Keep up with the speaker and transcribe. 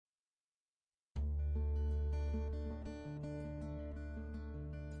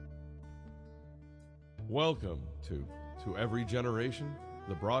Welcome to Every Generation,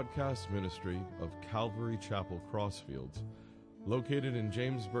 the broadcast ministry of Calvary Chapel Crossfields, located in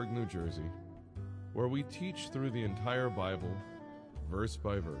Jamesburg, New Jersey, where we teach through the entire Bible, verse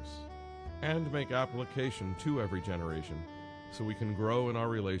by verse, and make application to every generation so we can grow in our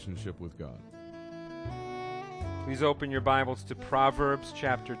relationship with God. Please open your Bibles to Proverbs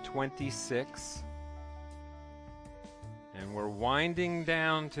chapter 26. And we're winding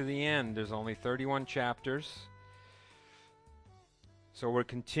down to the end. There's only 31 chapters. So we're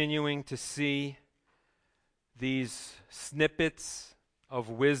continuing to see these snippets of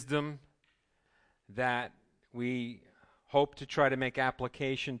wisdom that we hope to try to make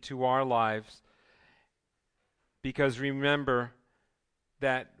application to our lives. Because remember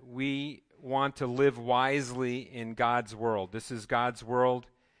that we want to live wisely in God's world. This is God's world.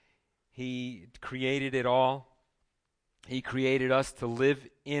 He created it all. He created us to live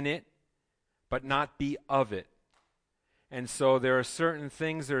in it, but not be of it. And so there are certain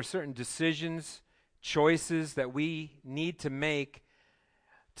things, there are certain decisions, choices that we need to make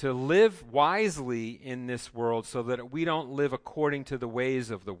to live wisely in this world so that we don't live according to the ways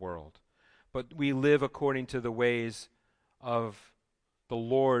of the world, but we live according to the ways of the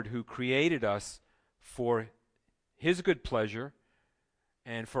Lord who created us for His good pleasure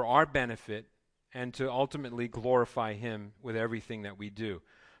and for our benefit, and to ultimately glorify Him with everything that we do.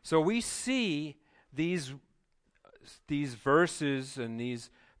 So we see these verses and these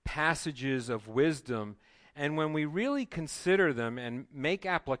passages of wisdom, and when we really consider them and make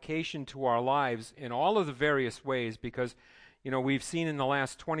application to our lives in all of the various ways, because we've seen in the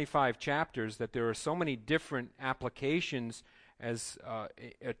last 25 chapters that there are so many different applications as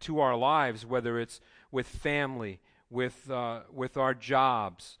to our lives, whether it's with family, with our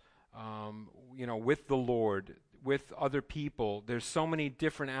jobs, with the Lord, with other people. There's so many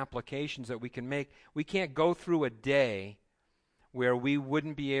different applications that we can make. We can't go through a day where we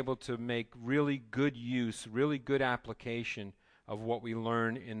wouldn't be able to make really good use, really good application of what we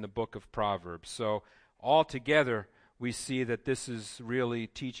learn in the book of Proverbs. So altogether, we see that this is really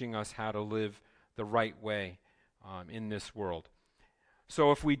teaching us how to live the right way in this world.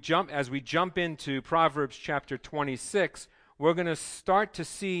 So as we jump into Proverbs chapter 26, we're going to start to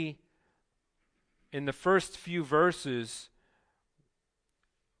see in the first few verses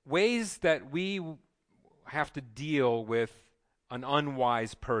ways that we have to deal with an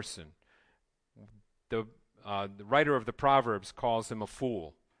unwise person. The writer of the Proverbs calls him a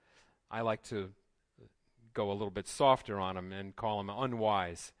fool. I like to go a little bit softer on him and call him an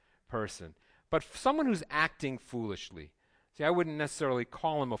unwise person. But someone who's acting foolishly. See, I wouldn't necessarily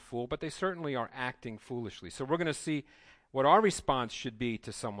call him a fool, but they certainly are acting foolishly. So we're going to see what our response should be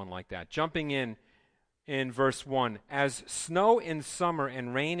to someone like that. Jumping in verse 1, as snow in summer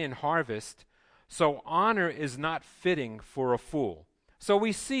and rain in harvest, so honor is not fitting for a fool. So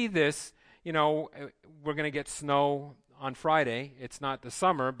we see this, we're going to get snow on Friday. It's not the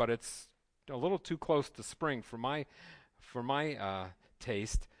summer, but it's a little too close to spring for my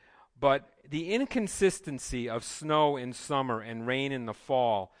taste. But the inconsistency of snow in summer and rain in the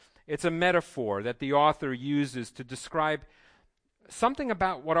fall, it's a metaphor that the author uses to describe something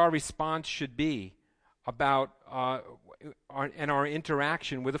about what our response should be about our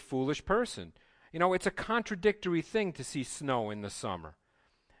interaction with a foolish person. It's a contradictory thing to see snow in the summer.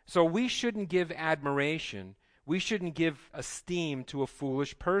 So we shouldn't give admiration, we shouldn't give esteem to a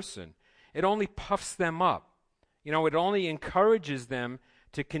foolish person. It only puffs them up. It only encourages them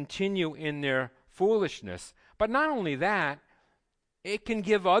to continue in their foolishness. But not only that, it can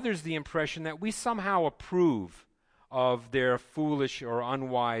give others the impression that we somehow approve of their foolish or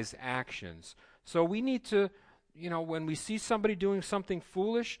unwise actions. So we need to, when we see somebody doing something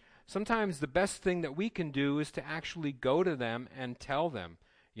foolish, sometimes the best thing that we can do is to actually go to them and tell them,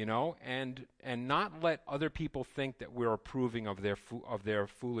 and not let other people think that we're approving of their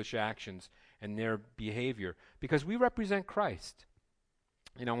foolish actions and their behavior, because we represent Christ.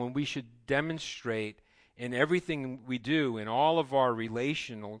 When we should demonstrate in everything we do, in all of our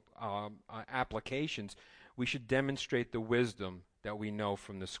relational applications, we should demonstrate the wisdom that we know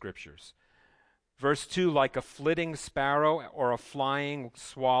from the Scriptures. Verse 2, like a flitting sparrow or a flying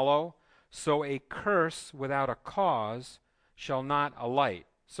swallow, so a curse without a cause shall not alight.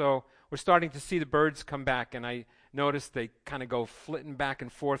 So we're starting to see the birds come back, and I noticed they kind of go flitting back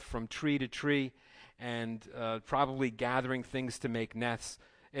and forth from tree to tree, and probably gathering things to make nests.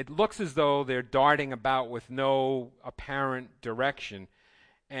 It looks as though they're darting about with no apparent direction.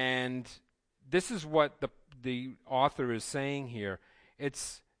 And this is what the author is saying here.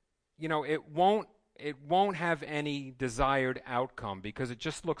 It's, it won't it won't have any desired outcome because it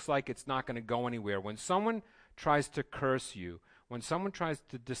just looks like it's not going to go anywhere. When someone tries to curse you, when someone tries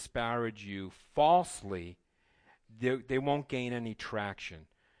to disparage you falsely, they won't gain any traction.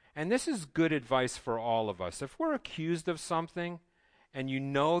 And this is good advice for all of us. If we're accused of something and you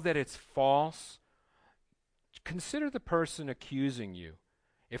know that it's false, consider the person accusing you.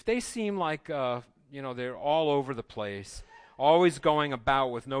 If they seem like, they're all over the place, always going about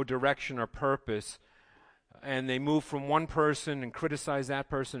with no direction or purpose, and they move from one person and criticize that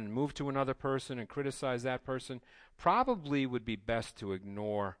person and move to another person and criticize that person, probably would be best to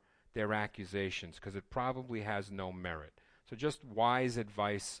ignore their accusations because it probably has no merit. So just wise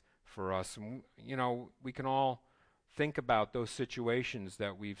advice for us. And, we can all think about those situations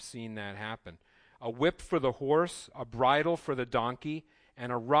that we've seen that happen. A whip for the horse, a bridle for the donkey,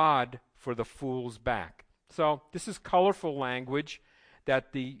 and a rod for the fool's back. So this is colorful language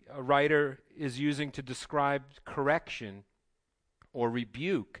that the writer is using to describe correction or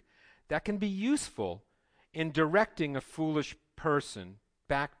rebuke that can be useful in directing a foolish person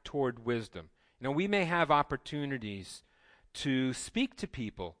back toward wisdom. We may have opportunities to speak to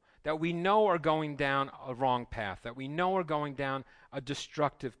people that we know are going down a wrong path, that we know are going down a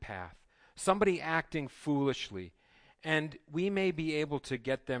destructive path, somebody acting foolishly, and we may be able to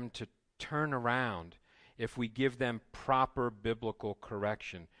get them to turn around if we give them proper biblical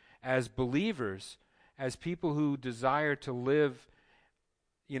correction. As believers, as people who desire to live,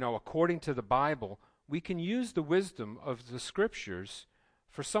 according to the Bible, we can use the wisdom of the Scriptures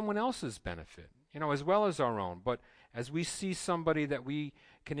for someone else's benefit, as well as our own. But as we see somebody that we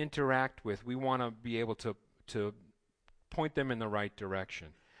can interact with, we want to be able to point them in the right direction.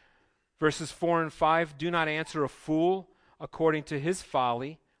 Verses 4 and 5, do not answer a fool according to his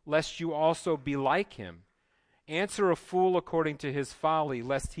folly, lest you also be like him. Answer a fool according to his folly,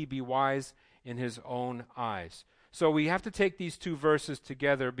 lest he be wise in his own eyes. So we have to take these two verses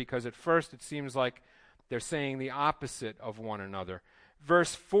together because at first it seems like they're saying the opposite of one another.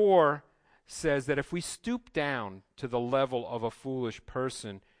 Verse 4 says that if we stoop down to the level of a foolish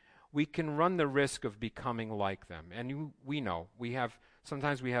person, we can run the risk of becoming like them. And we know,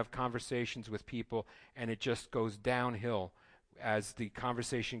 sometimes we have conversations with people and it just goes downhill as the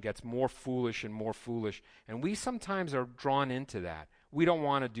conversation gets more foolish and more foolish. And we sometimes are drawn into that. We don't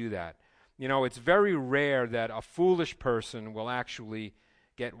want to do that. It's very rare that a foolish person will actually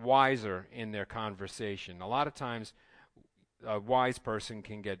get wiser in their conversation. A lot of times a wise person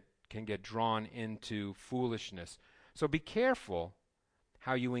can get drawn into foolishness. So be careful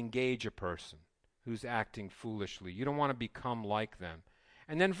how you engage a person who's acting foolishly. You don't want to become like them.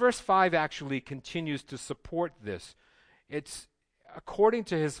 And then verse 5 actually continues to support this. It's according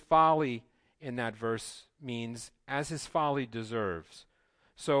to his folly in that verse means as his folly deserves.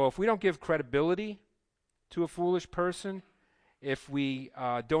 So if we don't give credibility to a foolish person, if we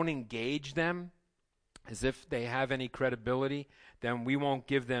don't engage them as if they have any credibility, then we won't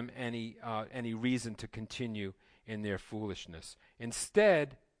give them any reason to continue in their foolishness.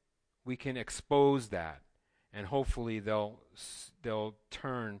 Instead, we can expose that, and hopefully they'll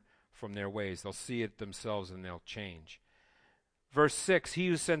turn from their ways. They'll see it themselves and they'll change. Verse 6, he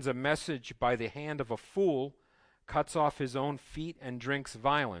who sends a message by the hand of a fool cuts off his own feet and drinks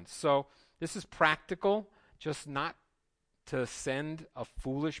violence. So this is practical, just not to send a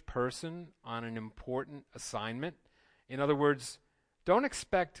foolish person on an important assignment. In other words, don't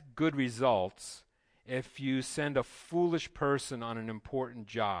expect good results if you send a foolish person on an important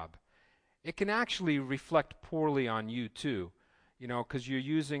job. It can actually reflect poorly on you too, because you're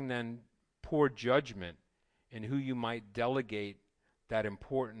using then poor judgment in who you might delegate that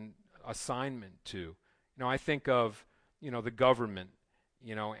important assignment to. I think of, the government,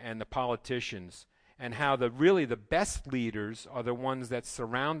 and the politicians, and how the best leaders are the ones that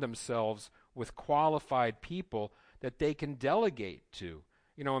surround themselves with qualified people that they can delegate to.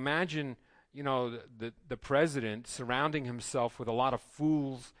 Imagine, the president surrounding himself with a lot of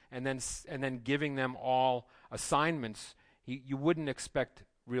fools and then giving them all assignments. You wouldn't expect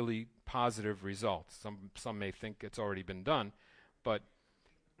really positive results. Some may think it's already been done, but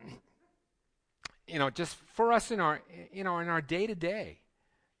just for us in our day-to-day,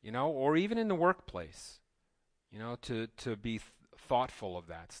 or even in the workplace, to be thoughtful of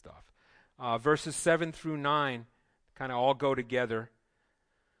that stuff. Verses 7 through 9 kind of all go together.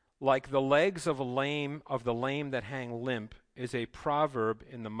 Like the legs of the lame that hang limp is a proverb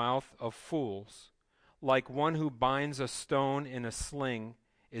in the mouth of fools. Like one who binds a stone in a sling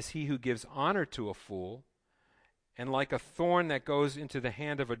is he who gives honor to a fool. And like a thorn that goes into the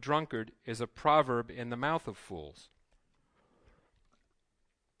hand of a drunkard is a proverb in the mouth of fools.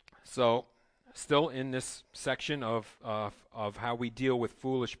 So, still in this section of how we deal with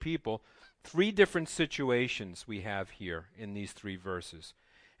foolish people, 3 different situations we have here in these 3 verses,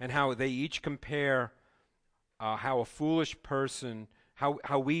 and how they each compare how a foolish person,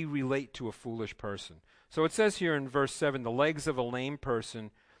 how we relate to a foolish person. So it says here in verse 7, the legs of a lame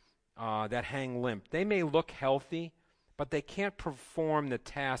person that hang limp. They may look healthy, but they can't perform the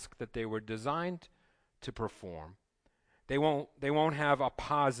task that they were designed to perform. They won't have a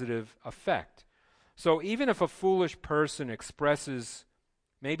positive effect. So even if a foolish person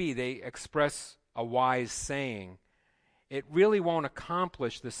maybe they express a wise saying, it really won't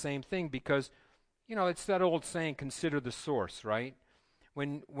accomplish the same thing because, it's that old saying, consider the source, right?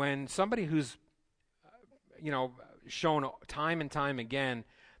 When somebody who's, shown time and time again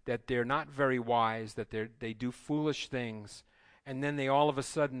that they're not very wise, that they do foolish things, and then they all of a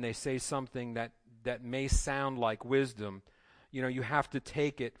sudden they say something that may sound like wisdom, you have to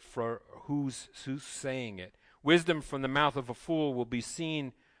take it for who's saying it. Wisdom from the mouth of a fool will be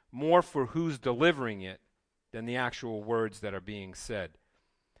seen more for who's delivering it than the actual words that are being said.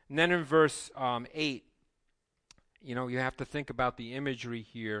 And then in verse 8, you have to think about the imagery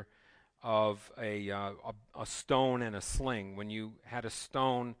here of a stone and a sling. When you had a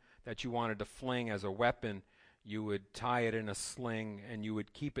stone that you wanted to fling as a weapon, you would tie it in a sling and you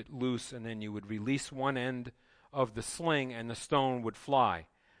would keep it loose, and then you would release one end of the sling and the stone would fly.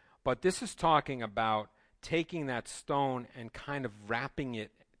 But this is talking about taking that stone and kind of wrapping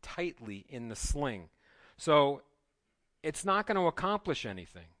it tightly in the sling. So it's not going to accomplish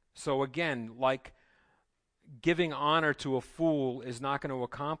anything. So again, like giving honor to a fool is not going to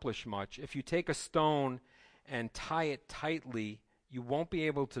accomplish much. If you take a stone and tie it tightly, you won't be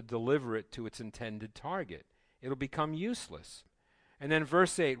able to deliver it to its intended target. It'll become useless. And then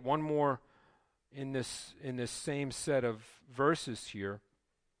verse 8, one more in this same set of verses here.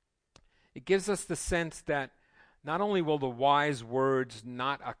 It gives us the sense that not only will the wise words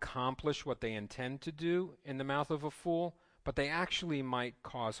not accomplish what they intend to do in the mouth of a fool, but they actually might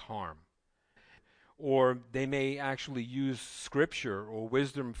cause harm. Or they may actually use scripture or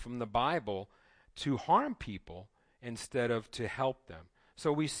wisdom from the Bible to harm people instead of to help them.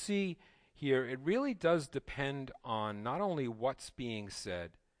 So we see here it really does depend on not only what's being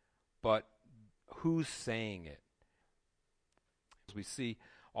said, but who's saying it. As we see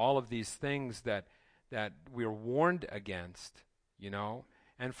all of these things that we're warned against,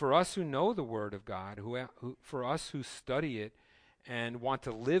 and for us who know the Word of God, for us who study it and want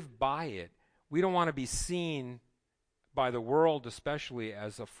to live by it, we don't want to be seen by the world especially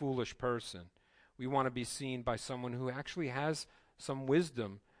as a foolish person. We want to be seen by someone who actually has some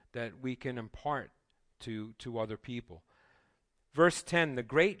wisdom that we can impart to other people. Verse 10, the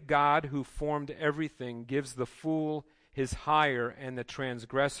great God who formed everything gives the fool his hire and the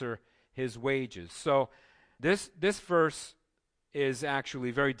transgressor his wages. So this verse is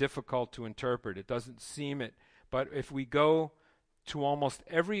actually very difficult to interpret. It doesn't seem it, but if we go to almost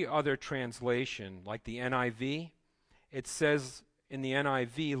every other translation, like the NIV, it says in the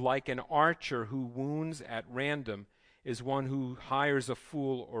NIV, like an archer who wounds at random is one who hires a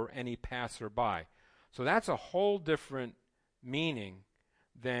fool or any passerby. So that's a whole different meaning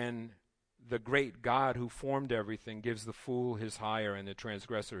than the great God who formed everything gives the fool his hire and the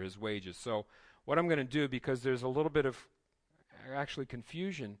transgressor his wages. So what I'm going to do, because there's a little bit of actually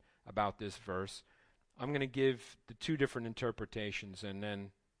confusion about this verse, I'm going to give the 2 different interpretations and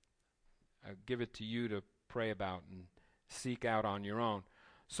then give it to you to pray about and seek out on your own.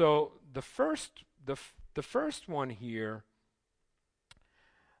 So the first one here,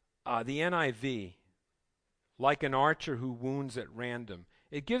 the NIV, like an archer who wounds at random,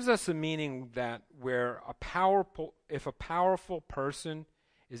 it gives us a meaning that if a powerful person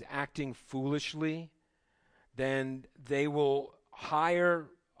is acting foolishly, then they will hire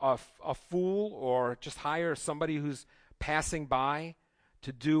a fool or just hire somebody who's passing by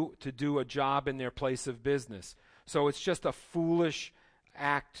to do a job in their place of business. So it's just a foolish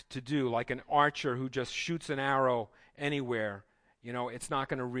act to do, like an archer who just shoots an arrow anywhere. It's not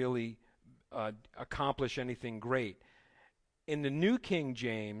going to really accomplish anything great. In the New King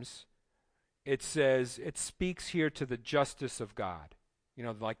James, it speaks here to the justice of God.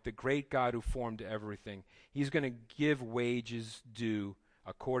 Like the great God who formed everything. He's going to give wages due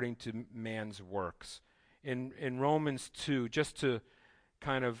according to man's works. In Romans 2, just to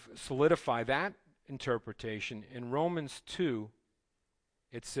kind of solidify that interpretation, in Romans 2,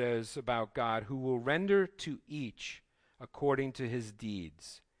 it says about God, who will render to each according to his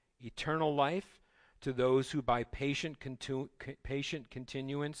deeds, eternal life to those who by patient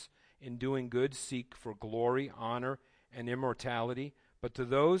continuance in doing good seek for glory, honor, and immortality, But to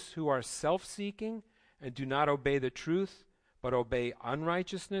those who are self-seeking and do not obey the truth, but obey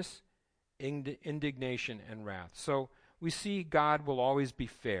unrighteousness, indignation, and wrath. So we see God will always be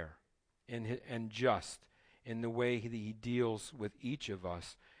fair and just in the way that he deals with each of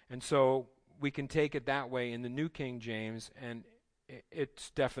us. And so we can take it that way in the New King James, and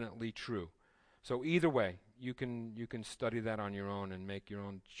it's definitely true. So either way, you can study that on your own and make your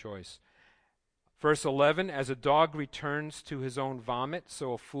own choice. Verse 11, as a dog returns to his own vomit,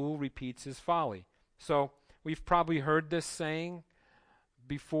 so a fool repeats his folly. So we've probably heard this saying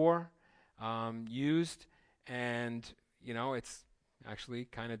before, used, and it's actually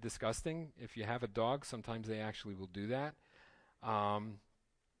kind of disgusting. If you have a dog, sometimes they actually will do that.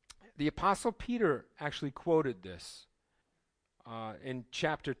 The Apostle Peter actually quoted this in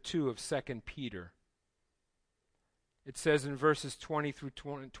chapter 2 of 2 Peter. It says in verses 20 through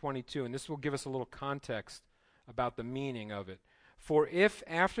 22, and this will give us a little context about the meaning of it. For if,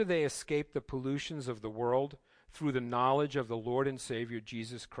 after they escape the pollutions of the world through the knowledge of the Lord and Savior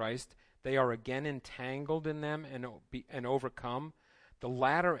Jesus Christ, they are again entangled in them and overcome, the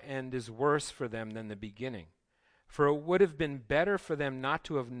latter end is worse for them than the beginning. For it would have been better for them not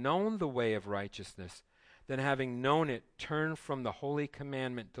to have known the way of righteousness than having known it turn from the holy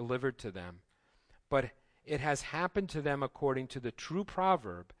commandment delivered to them. But it has happened to them according to the true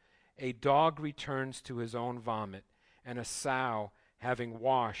proverb, a dog returns to his own vomit, and a sow, having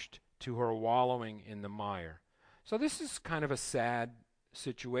washed, to her wallowing in the mire. So this is kind of a sad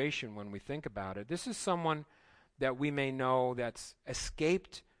situation when we think about it. This is someone that we may know that's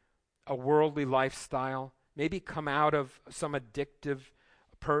escaped a worldly lifestyle, maybe come out of some addictive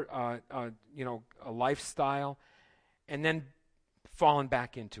a lifestyle, and then fallen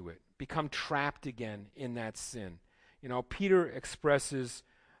back into it, become trapped again in that sin. Peter expresses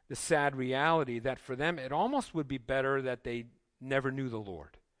the sad reality that for them it almost would be better that they never knew the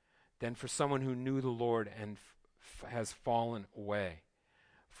Lord than for someone who knew the Lord and has fallen away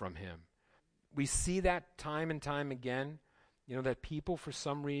from him. We see that time and time again, that people for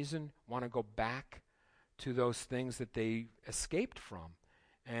some reason want to go back to those things that they escaped from.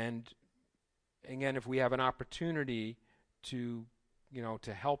 And again, if we have an opportunity to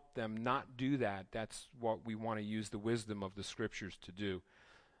help them not do that, that's what we want to use the wisdom of the Scriptures to do.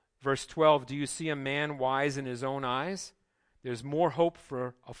 Verse 12, do you see a man wise in his own eyes? There's more hope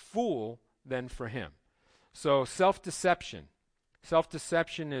for a fool than for him. So self-deception.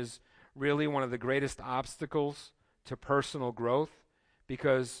 Self-deception is really one of the greatest obstacles to personal growth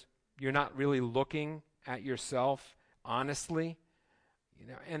because you're not really looking at yourself honestly.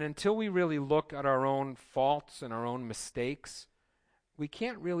 And until we really look at our own faults and our own mistakes, we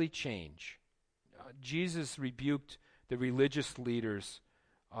can't really change. Jesus rebuked the religious leaders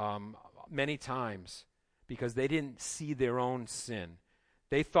many times because they didn't see their own sin.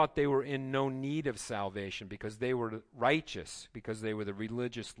 They thought they were in no need of salvation because they were righteous, because they were the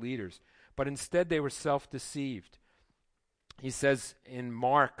religious leaders. But instead they were self-deceived. He says in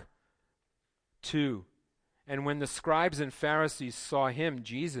Mark 2, and when the scribes and Pharisees saw him,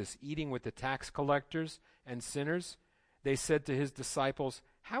 Jesus, eating with the tax collectors and sinners, they said to his disciples,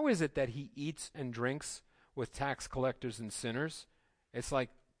 how is it that he eats and drinks with tax collectors and sinners? It's like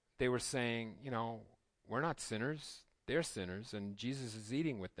they were saying, we're not sinners, they're sinners, and Jesus is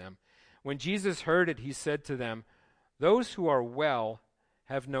eating with them. When Jesus heard it, he said to them, those who are well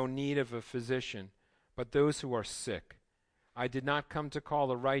have no need of a physician, but those who are sick. I did not come to call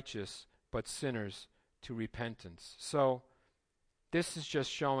the righteous, but sinners to repentance. So this is just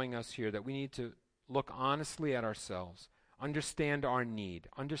showing us here that we need to look honestly at ourselves, understand our need,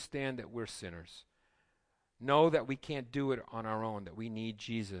 understand that we're sinners, know that we can't do it on our own, that we need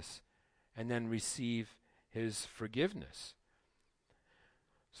Jesus, and then receive his forgiveness.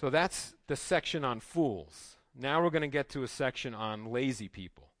 So that's the section on fools. Now we're going to get to a section on lazy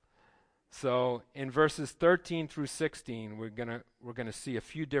people. So in verses 13 through 16, we're going to see a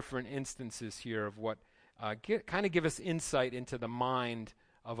few different instances here of what kind of give us insight into the mind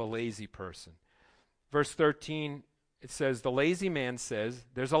of a lazy person. Verse 13, it says, the lazy man says,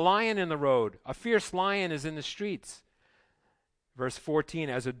 there's a lion in the road. A fierce lion is in the streets. Verse 14,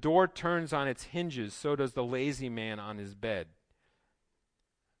 as a door turns on its hinges, so does the lazy man on his bed.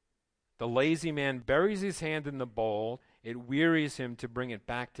 The lazy man buries his hand in the bowl. It wearies him to bring it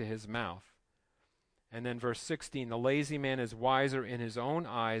back to his mouth. And then verse 16, the lazy man is wiser in his own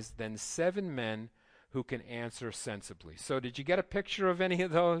eyes than 7 men who can answer sensibly. So did you get a picture of any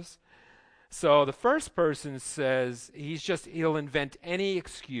of those? So the first person says he'll invent any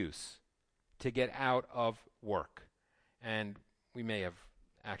excuse to get out of work. And we may have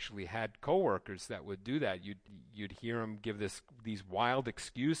actually had coworkers that would do that. You'd hear them give these wild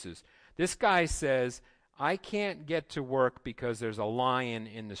excuses. This guy says, I can't get to work because there's a lion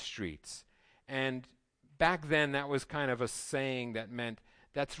in the streets. And back then, that was kind of a saying that meant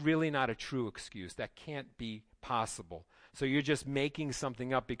that's really not a true excuse. That can't be possible. So you're just making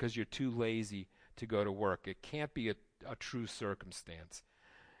something up because you're too lazy to go to work. It can't be a true circumstance.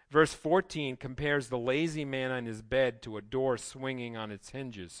 Verse 14 compares the lazy man on his bed to a door swinging on its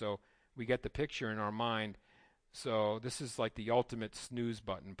hinges. So we get the picture in our mind. So this is like the ultimate snooze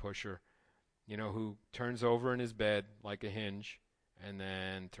button pusher, who turns over in his bed like a hinge and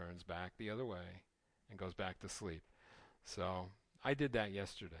then turns back the other way and goes back to sleep. So I did that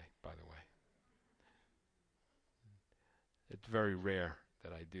yesterday, by the way. It's very rare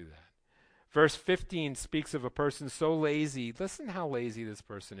that I do that. Verse 15 speaks of a person so lazy, listen how lazy this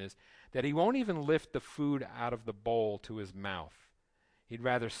person is, that he won't even lift the food out of the bowl to his mouth. He'd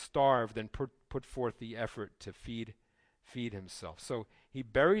rather starve than put forth the effort to feed himself. So he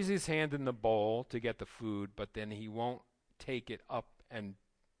buries his hand in the bowl to get the food, but then he won't take it up and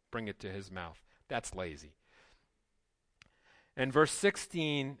bring it to his mouth. That's lazy. And verse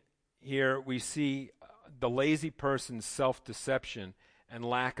 16 here we see the lazy person's self-deception and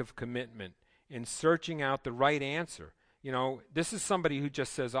lack of commitment in searching out the right answer. This is somebody who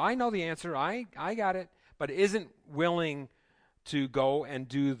just says, I know the answer, I got it, but isn't willing to go and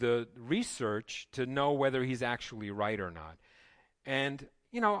do the research to know whether he's actually right or not. And,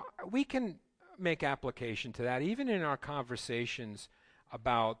 we can make application to that even in our conversations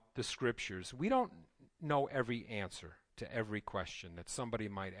about the scriptures. We don't know every answer to every question that somebody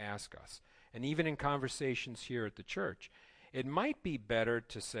might ask us. And even in conversations here at the church, it might be better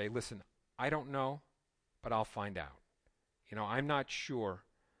to say, listen, I don't know, but I'll find out. I'm not sure,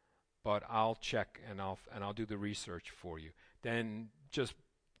 but I'll check and I'll do the research for you. Then just,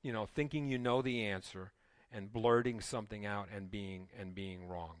 thinking you know the answer and blurting something out and being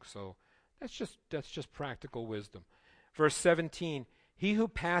wrong. So that's just practical wisdom. Verse 17, he who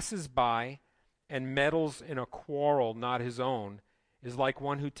passes by and meddles in a quarrel not his own is like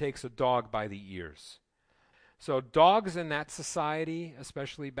one who takes a dog by the ears. So dogs in that society,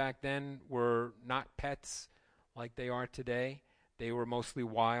 especially back then, were not pets like they are today. They were mostly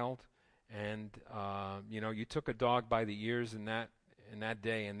wild, and you took a dog by the ears in that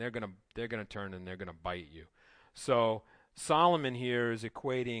day, and they're gonna turn and they're gonna bite you. So Solomon here is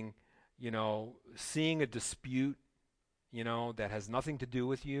equating, seeing a dispute, that has nothing to do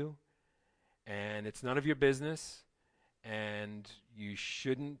with you, and it's none of your business, and you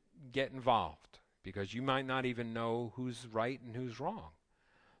shouldn't get involved, because you might not even know who's right and who's wrong.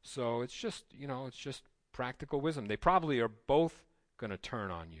 So it's just practical wisdom. They probably are both going to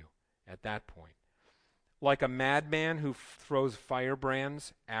turn on you at that point. Like a madman who throws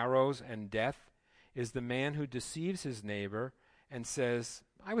firebrands, arrows, and death is the man who deceives his neighbor and says,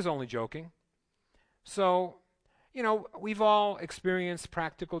 I was only joking. So, we've all experienced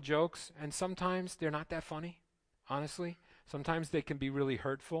practical jokes, and sometimes they're not that funny, honestly. Sometimes they can be really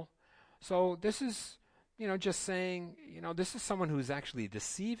hurtful. So this is, just saying, this is someone who's actually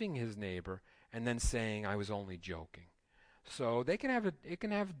deceiving his neighbor and then saying, I was only joking. So it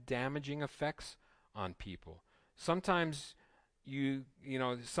can have damaging effects on people. Sometimes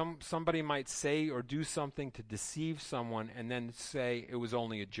somebody might say or do something to deceive someone and then say it was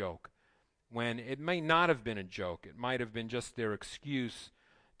only a joke, when it may not have been a joke. It might have been just their excuse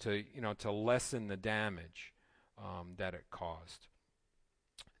to lessen the damage that it caused.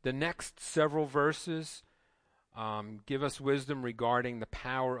 The next several verses give us wisdom regarding the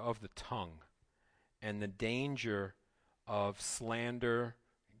power of the tongue and the danger of slander,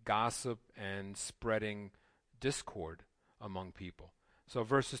 gossip, and spreading discord among people. So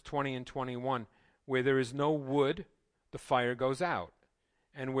verses 20 and 21, where there is no wood, the fire goes out,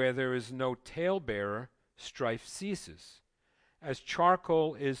 and where there is no talebearer, strife ceases. As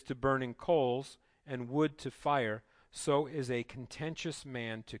charcoal is to burning coals and wood to fire, so is a contentious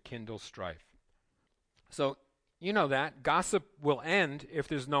man to kindle strife. So, that gossip will end if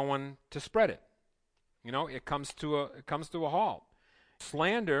there's no one to spread it. It comes to a halt.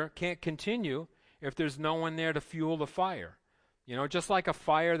 Slander can't continue if there's no one there to fuel the fire. Just like a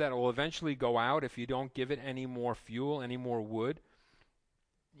fire that will eventually go out if you don't give it any more fuel, any more wood.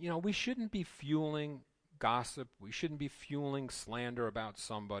 We shouldn't be fueling gossip. We shouldn't be fueling slander about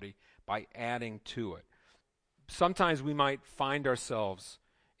somebody by adding to it. Sometimes we might find ourselves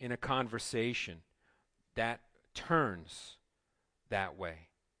in a conversation that turns that way.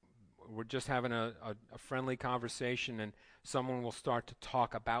 We're just having a friendly conversation and someone will start to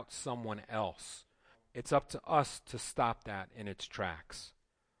talk about someone else. It's up to us to stop that in its tracks.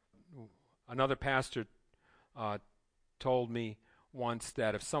 Another pastor told me once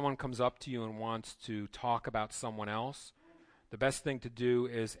that if someone comes up to you and wants to talk about someone else, the best thing to do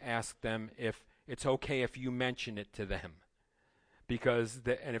is ask them if it's okay if you mention it to them.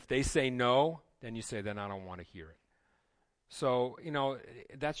 And if they say no, then you say, then I don't want to hear it. So,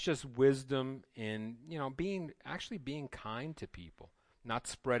 that's just wisdom in, being kind to people, not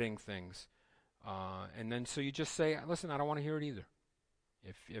spreading things. And then so you just say, listen, I don't want to hear it either.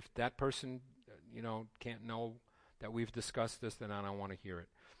 If that person, can't know that we've discussed this, then I don't want to hear it.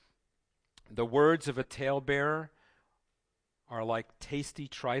 The words of a talebearer are like tasty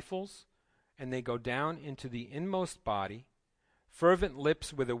trifles, and they go down into the inmost body. Fervent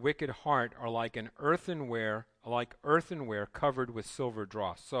lips with a wicked heart are like earthenware covered with silver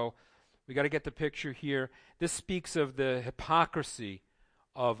dross. So we got to get the picture here. This speaks of the hypocrisy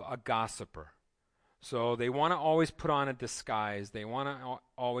of a gossiper. So they want to always put on a disguise. They want to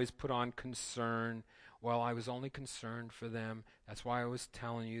always put on concern. Well, I was only concerned for them. That's why I was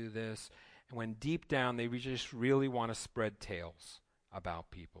telling you this. And when deep down they just really want to spread tales about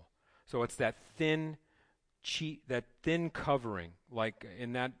people. So it's that thin covering, like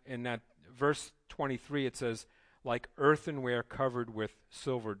in that verse 23 it says, like earthenware covered with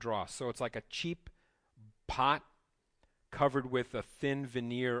silver dross. So it's like a cheap pot covered with a thin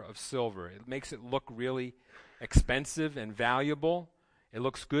veneer of silver. It makes it look really expensive and valuable. It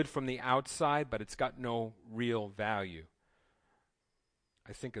looks good from the outside, but it's got no real value.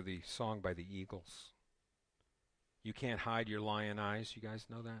 I think of the song by the Eagles. You can't hide your lion eyes. You guys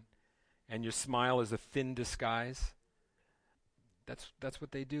know that? And your smile is a thin disguise. That's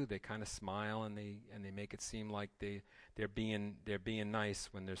what they do. They kind of smile and they make it seem like they're being nice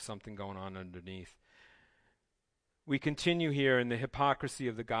when there's something going on underneath. We continue here in the hypocrisy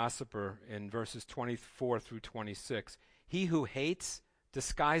of the gossiper in verses 24 through 26. He who hates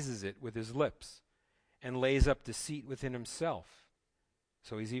disguises it with his lips and lays up deceit within himself.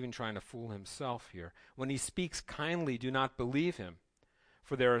 So he's even trying to fool himself here. When he speaks kindly, do not believe him.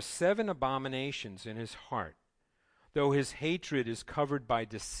 For there are 7 abominations in his heart. Though his hatred is covered by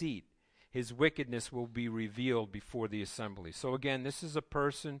deceit, his wickedness will be revealed before the assembly. So again, this is a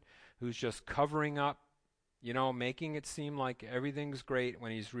person who's just covering up, making it seem like everything's great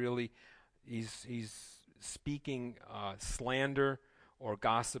when he's speaking slander or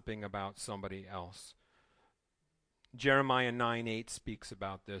gossiping about somebody else. Jeremiah 9:8 speaks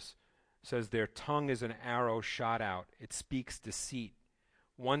about this. It says, their tongue is an arrow shot out. It speaks deceit.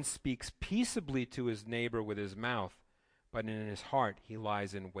 One speaks peaceably to his neighbor with his mouth, but in his heart he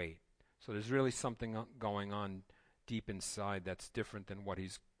lies in wait. So there's really something going on deep inside that's different than what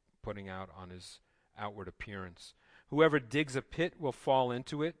he's putting out on his outward appearance. Whoever digs a pit will fall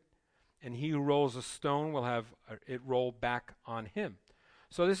into it, and he who rolls a stone will have it roll back on him.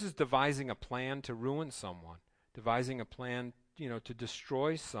 So this is devising a plan to ruin someone, devising a plan, to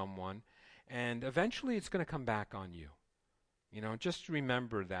destroy someone, and eventually it's going to come back on you. Just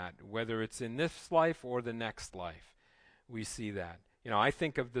remember that, whether it's in this life or the next life, we see that. I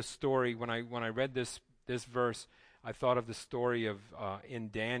think of the story, when I read this verse, I thought of the story of in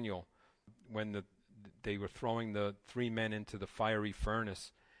Daniel, when they were throwing the 3 men into the fiery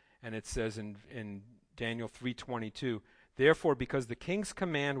furnace. And it says in Daniel 3:22, therefore, because the king's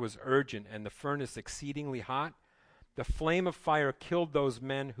command was urgent and the furnace exceedingly hot, the flame of fire killed those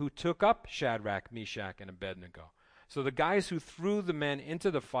men who took up Shadrach, Meshach, and Abednego. So the guys who threw the men into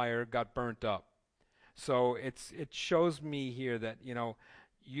the fire got burnt up. So it shows me here that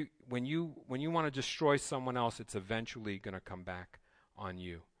when you want to destroy someone else, it's eventually going to come back on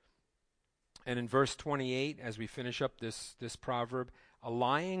you. And in verse 28, as we finish up this proverb, a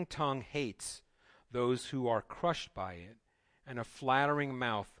lying tongue hates those who are crushed by it, and a flattering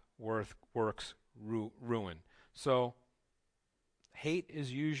mouth works ruin. So hate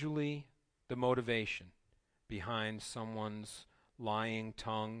is usually the motivation behind someone's lying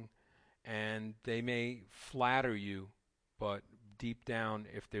tongue, and they may flatter you, but deep down,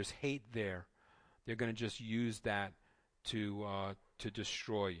 if there's hate there, they're going to just use that to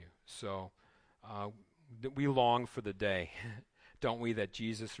destroy you. So we long for the day, don't we, that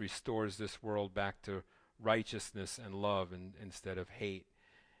Jesus restores this world back to righteousness and love instead of hate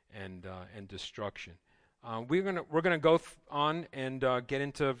and destruction. We're gonna go on and get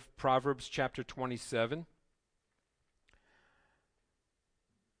into Proverbs chapter 27.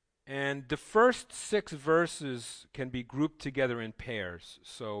 And the first 6 verses can be grouped together in pairs.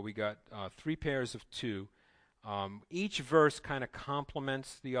 So we got 3 pairs of 2. Each verse kind of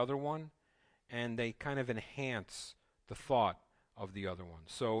complements the other one, and they kind of enhance the thought of the other one.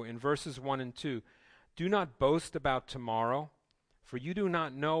 So in verses 1 and 2, do not boast about tomorrow, for you do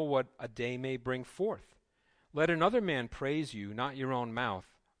not know what a day may bring forth. Let another man praise you, not your own mouth,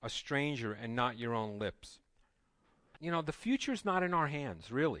 a stranger and not your own lips. The future's not in our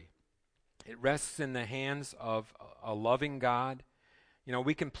hands, really. It rests in the hands of a loving God.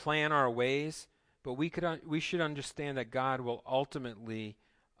 We can plan our ways, but we should understand that God will ultimately,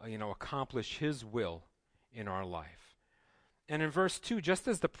 accomplish His will in our life. And in verse 2, just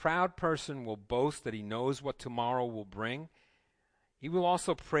as the proud person will boast that he knows what tomorrow will bring, he will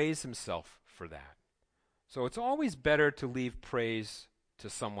also praise himself for that. So it's always better to leave praise to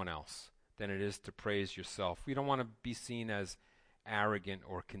someone else than it is to praise yourself. We don't want to be seen as arrogant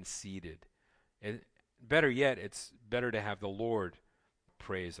or conceited. Better yet, it's better to have the Lord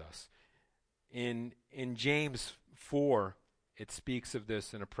praise us. In James 4, it speaks of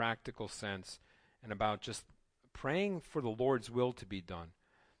this in a practical sense and about just praying for the Lord's will to be done.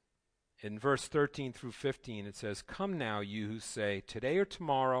 In verse 13 through 15, it says, "Come now, you who say, today or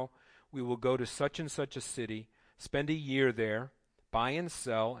tomorrow we will go to such and such a city, spend a year there, buy and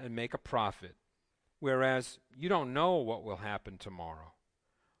sell, and make a profit. Whereas you don't know what will happen tomorrow.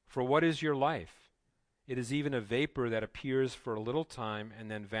 For what is your life? It is even a vapor that appears for a little time and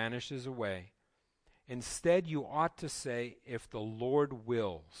then vanishes away. Instead, you ought to say, if the Lord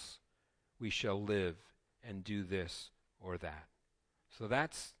wills, we shall live and do this or that." So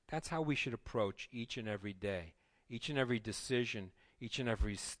that's how we should approach each and every day, each and every decision, each and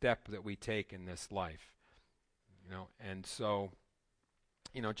every step that we take in this life. And so,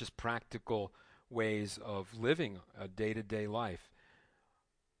 just practical ways of living a day-to-day life.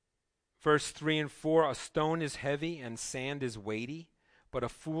 Verse 3 and 4, "A stone is heavy and sand is weighty, but a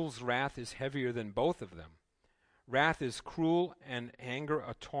fool's wrath is heavier than both of them. Wrath is cruel and anger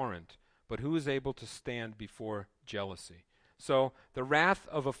a torrent, but who is able to stand before jealousy?" So the wrath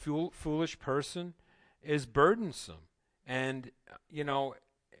of a foolish person is burdensome. And,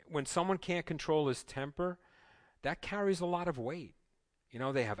 when someone can't control his temper, that carries a lot of weight.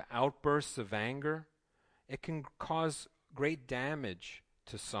 They have outbursts of anger. It can cause great damage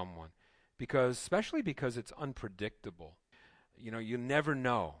to someone, especially because it's unpredictable. You never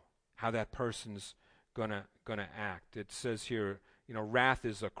know how that person's gonna act. It says here, wrath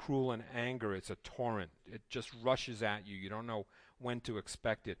is a cruel and anger, it's a torrent. It just rushes at you. You don't know when to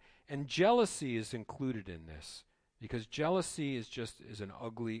expect it. And jealousy is included in this, because jealousy is an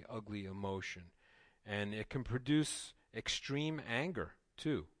ugly, ugly emotion. And it can produce extreme anger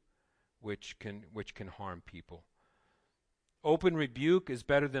too, which can harm people. Open rebuke is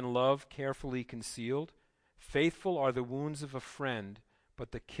better than love carefully concealed. Faithful are the wounds of a friend,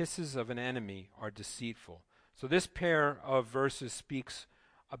 but the kisses of an enemy are deceitful. So this pair of verses speaks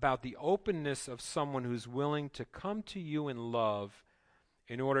about the openness of someone who's willing to come to you in love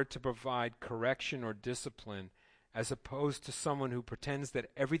in order to provide correction or discipline, as opposed to someone who pretends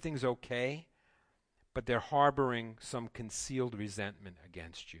that everything's okay, but they're harboring some concealed resentment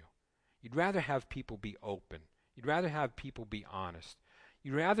against you. You'd rather have people be open. You'd rather have people be honest.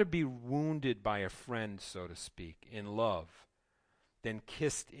 You'd rather be wounded by a friend, so to speak, in love, than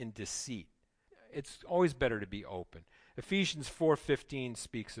kissed in deceit. It's always better to be open. Ephesians 4:15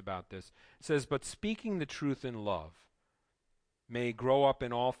 speaks about this. It says, "But speaking the truth in love may grow up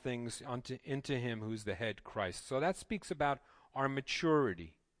in all things into him who's the head, Christ." So that speaks about our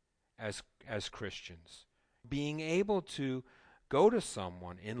maturity as Christians. Being able to go to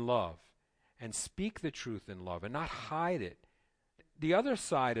someone in love and speak the truth in love and not hide it. The other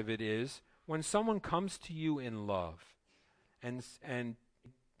side of it is when someone comes to you in love and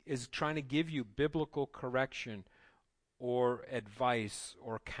is trying to give you biblical correction or advice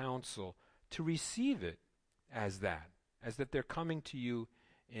or counsel, to receive it as that they're coming to you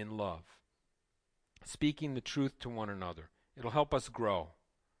in love, speaking the truth to one another. It'll help us grow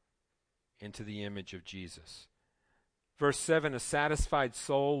into the image of Jesus. Verse 7, "A satisfied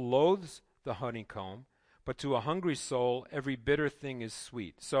soul loathes the honeycomb, but to a hungry soul every bitter thing is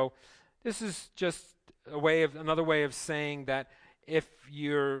sweet." So this is just another way of saying that if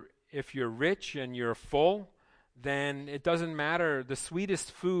you're rich and you're full, then it doesn't matter. The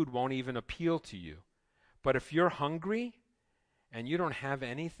sweetest food won't even appeal to you. But if you're hungry and you don't have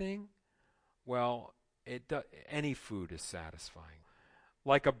anything, well, any food is satisfying.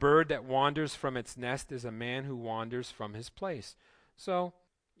 Like a bird that wanders from its nest is a man who wanders from his place. So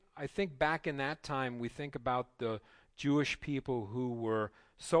I think back in that time, we think about the Jewish people who were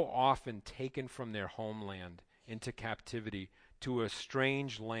so often taken from their homeland into captivity to a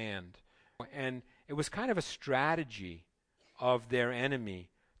strange land. And it was kind of a strategy of their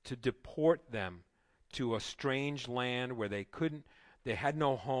enemy to deport them to a strange land where they had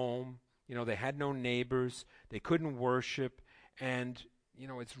no home, they had no neighbors, they couldn't worship, And,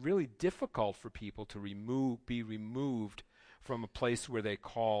 it's really difficult for people to be removed from a place where they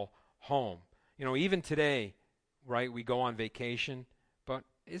call home. Even today, right, we go on vacation, but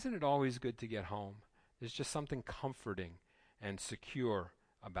isn't it always good to get home? There's just something comforting and secure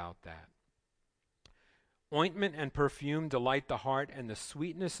about that. Ointment and perfume delight the heart, and the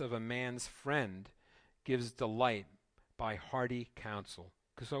sweetness of a man's friend gives delight by hearty counsel.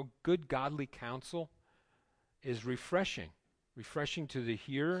 So good godly counsel is refreshing to the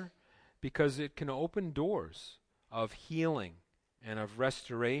hearer, because it can open doors of healing and of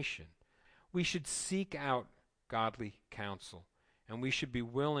restoration. We should seek out godly counsel, and we should be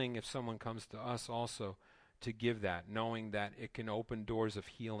willing, if someone comes to us also, to give that, knowing that it can open doors of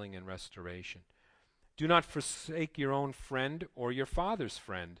healing and restoration. Do not forsake your own friend or your father's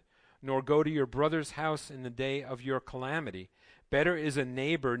friend, nor go to your brother's house in the day of your calamity. Better is a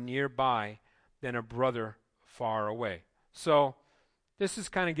neighbor nearby than a brother far away. So this is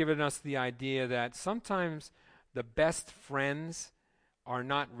kind of giving us the idea that sometimes the best friends are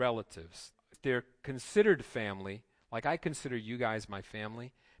not relatives. They're considered family, like I consider you guys my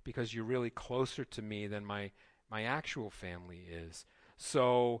family, because you're really closer to me than my actual family is.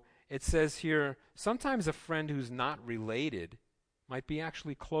 So it says here, sometimes a friend who's not related might be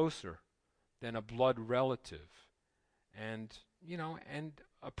actually closer than a blood relative. And, and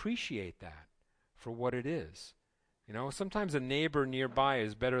appreciate that for what it is. Sometimes a neighbor nearby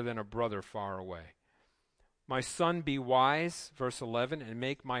is better than a brother far away. My son, be wise, verse 11, and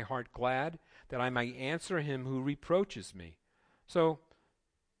make my heart glad, that I may answer him who reproaches me. So,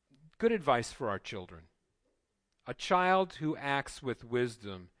 good advice for our children. A child who acts with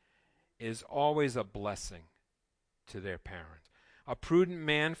wisdom is always a blessing to their parent. A prudent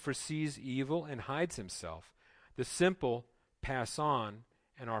man foresees evil and hides himself. The simple pass on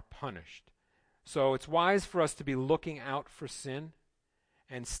and are punished. So it's wise for us to be looking out for sin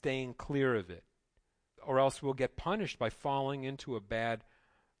and staying clear of it, or else we'll get punished by falling into a bad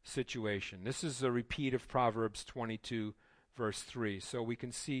situation. This is a repeat of Proverbs 22, verse 3. So we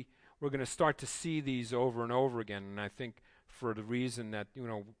can see, we're going to start to see these over and over again, and I think for the reason that,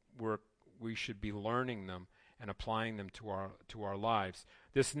 we should be learning them and applying them to our lives.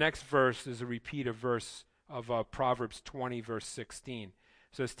 This next verse is a repeat of Proverbs 20, verse 16.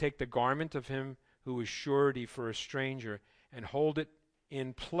 It says, take the garment of him who is surety for a stranger, and hold it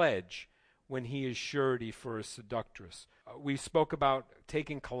in pledge when he is surety for a seductress. We spoke about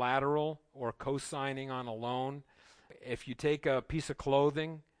taking collateral or co-signing on a loan. If you take a piece of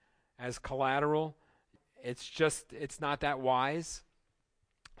clothing as collateral, it's not that wise.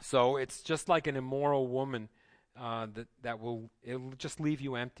 So it's just like an immoral woman it'll just leave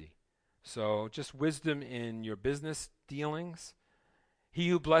you empty. So just wisdom in your business dealings. He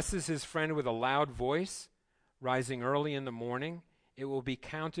who blesses his friend with a loud voice, rising early in the morning, it will be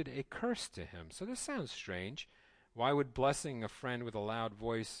counted a curse to him. So this sounds strange. Why would blessing a friend with a loud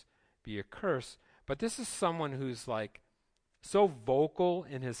voice be a curse? But this is someone who's like so vocal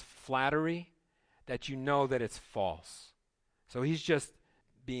in his flattery that you know that it's false. So he's just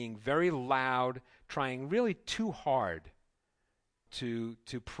being very loud, trying really too hard to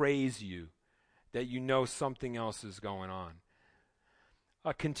praise you, that you know something else is going on.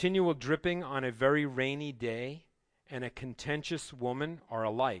 A continual dripping on a very rainy day and a contentious woman are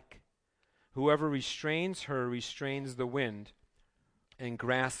alike. Whoever restrains her restrains the wind and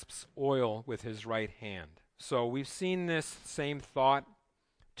grasps oil with his right hand. So we've seen this same thought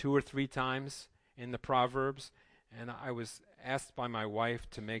 2 or 3 times in the Proverbs, and I was asked by my wife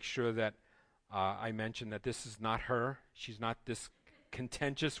to make sure that I mentioned that this is not her. She's not this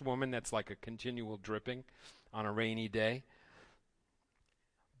contentious woman that's like a continual dripping on a rainy day.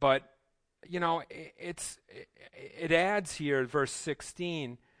 But, it adds here, verse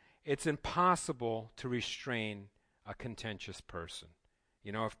 16, it's impossible to restrain a contentious person.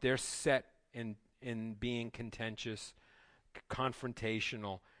 If they're set in being contentious,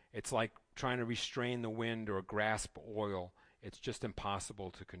 confrontational, it's like trying to restrain the wind or grasp oil. It's just impossible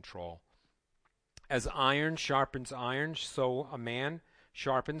to control. As iron sharpens iron, so a man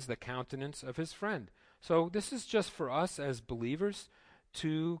sharpens the countenance of his friend. So this is just for us as believers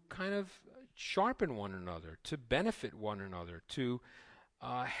to kind of sharpen one another, to benefit one another, to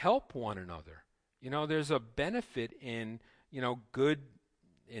help one another. There's a benefit in, good,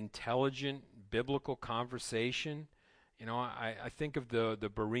 intelligent, biblical conversation. I think of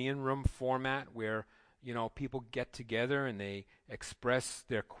the Berean room format where, people get together and they express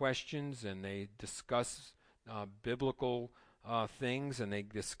their questions and they discuss biblical things, and they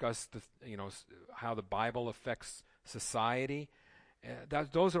discuss how the Bible affects society.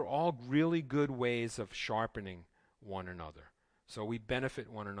 Those are all really good ways of sharpening one another. So we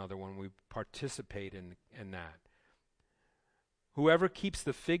benefit one another when we participate in that. Whoever keeps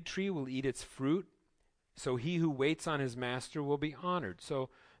the fig tree will eat its fruit, so he who waits on his master will be honored. So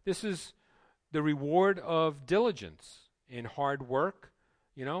this is the reward of diligence in hard work.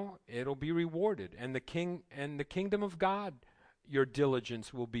 It'll be rewarded. And the kingdom of God, your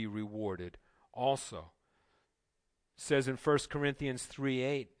diligence will be rewarded also. It says in 1 Corinthians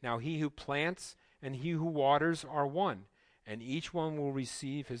 3:8, now he who plants and he who waters are one, and each one will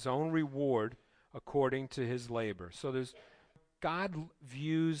receive his own reward according to his labor. So God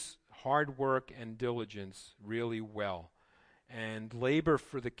views hard work and diligence really well. And labor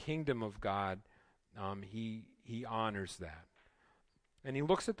for the kingdom of God, he honors that. And he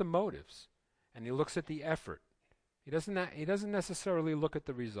looks at the motives, and he looks at the effort. He doesn't necessarily look at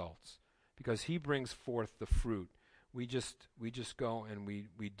the results, because he brings forth the fruit. We just go and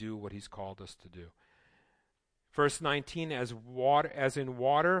we do what he's called us to do. Verse 19, as in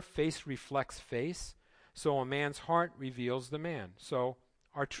water, face reflects face, so a man's heart reveals the man. So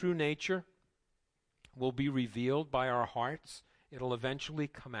our true nature will be revealed by our hearts. It'll eventually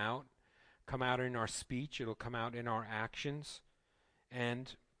come out in our speech. It'll come out in our actions.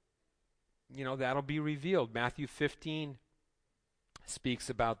 And, that'll be revealed. Matthew 15 speaks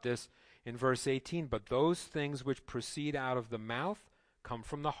about this in verse 18. But those things which proceed out of the mouth come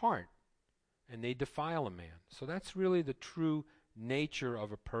from the heart, and they defile a man. So that's really the true nature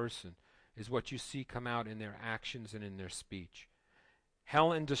of a person, is what you see come out in their actions and in their speech.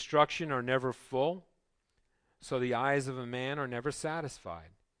 Hell and destruction are never full, so the eyes of a man are never satisfied.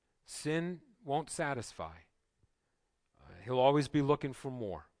 Sin won't satisfy. He'll always be looking for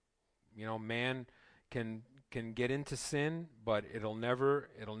more. Man can get into sin, but it'll never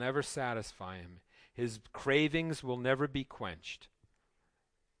satisfy him. His cravings will never be quenched.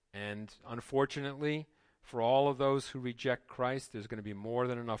 And unfortunately, for all of those who reject Christ, there's going to be more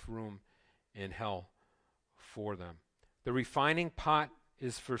than enough room in hell for them. The refining pot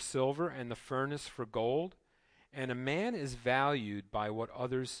is for silver and the furnace for gold, and a man is valued by what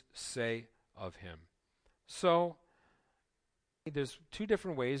others say of him. So there's two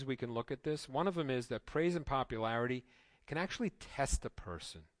different ways we can look at this. One of them is that praise and popularity can actually test a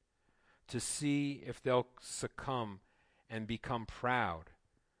person to see if they'll succumb and become proud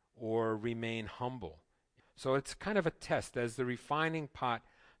or remain humble. So it's kind of a test, as the refining pot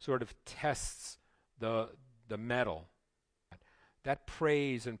sort of tests the metal. That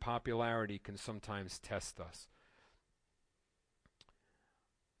praise and popularity can sometimes test us.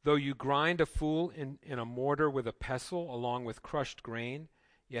 Though you grind a fool in a mortar with a pestle along with crushed grain,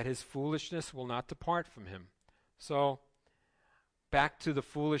 yet his foolishness will not depart from him. So, back to the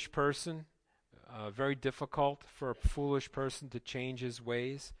foolish person. Very difficult for a foolish person to change his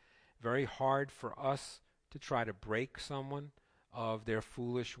ways. Very hard for us to try to break someone of their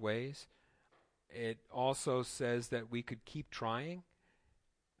foolish ways. It also says that we could keep trying,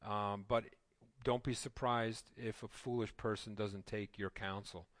 but don't be surprised if a foolish person doesn't take your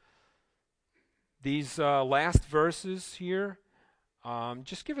counsel. These last verses here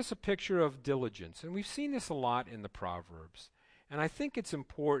just give us a picture of diligence. And we've seen this a lot in the Proverbs. And I think it's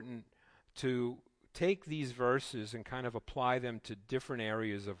important to take these verses and kind of apply them to different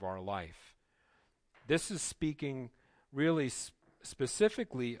areas of our life. This is speaking really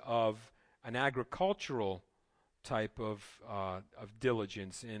specifically of an agricultural type of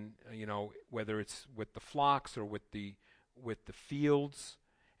diligence in, whether it's with the flocks or with the fields,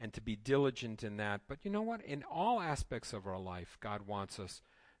 and to be diligent in that. But you know what? In all aspects of our life, God wants us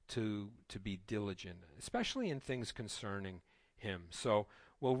to be diligent, especially in things concerning him. So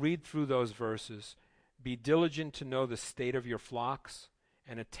we'll read through those verses. Be diligent to know the state of your flocks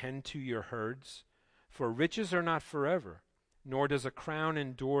and attend to your herds, for riches are not forever, nor does a crown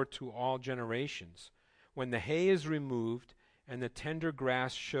endure to all generations. When the hay is removed and the tender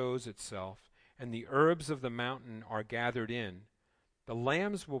grass shows itself, and the herbs of the mountain are gathered in, the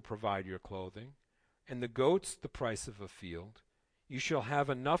lambs will provide your clothing, and the goats the price of a field. You shall have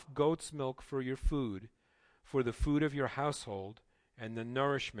enough goat's milk for your food, for the food of your household, and the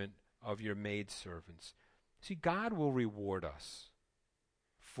nourishment of your maidservants. See, God will reward us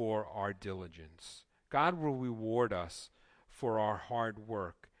for our diligence. God will reward us for our hard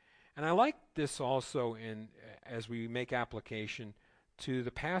work. And I like this also as we make application to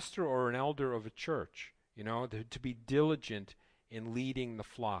the pastor or an elder of a church, to be diligent in leading the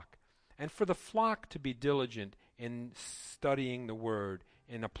flock. And for the flock to be diligent in studying the Word,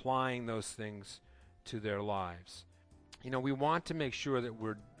 in applying those things to their lives. We want to make sure that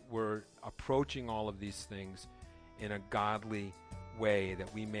we're approaching all of these things in a godly way,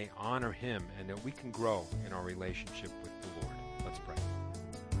 that we may honor Him and that we can grow in our relationship with the Lord. Let's pray.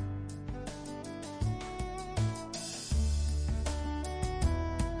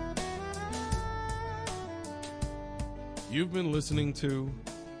 You've been listening to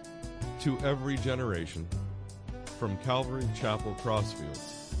Every Generation from Calvary Chapel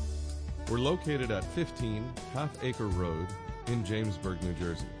Crossfields. We're located at 15 Half Acre Road in Jamesburg, New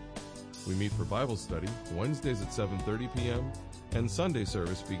Jersey. We meet for Bible study Wednesdays at 7:30 p.m. and Sunday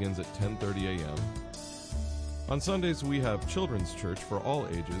service begins at 10:30 a.m. On Sundays, we have children's church for all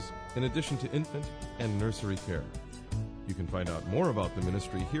ages, in addition to infant and nursery care. You can find out more about the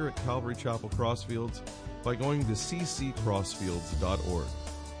ministry here at Calvary Chapel Crossfields by going to cccrossfields.org.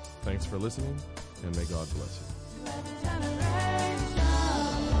 Thanks for listening, and may God bless you.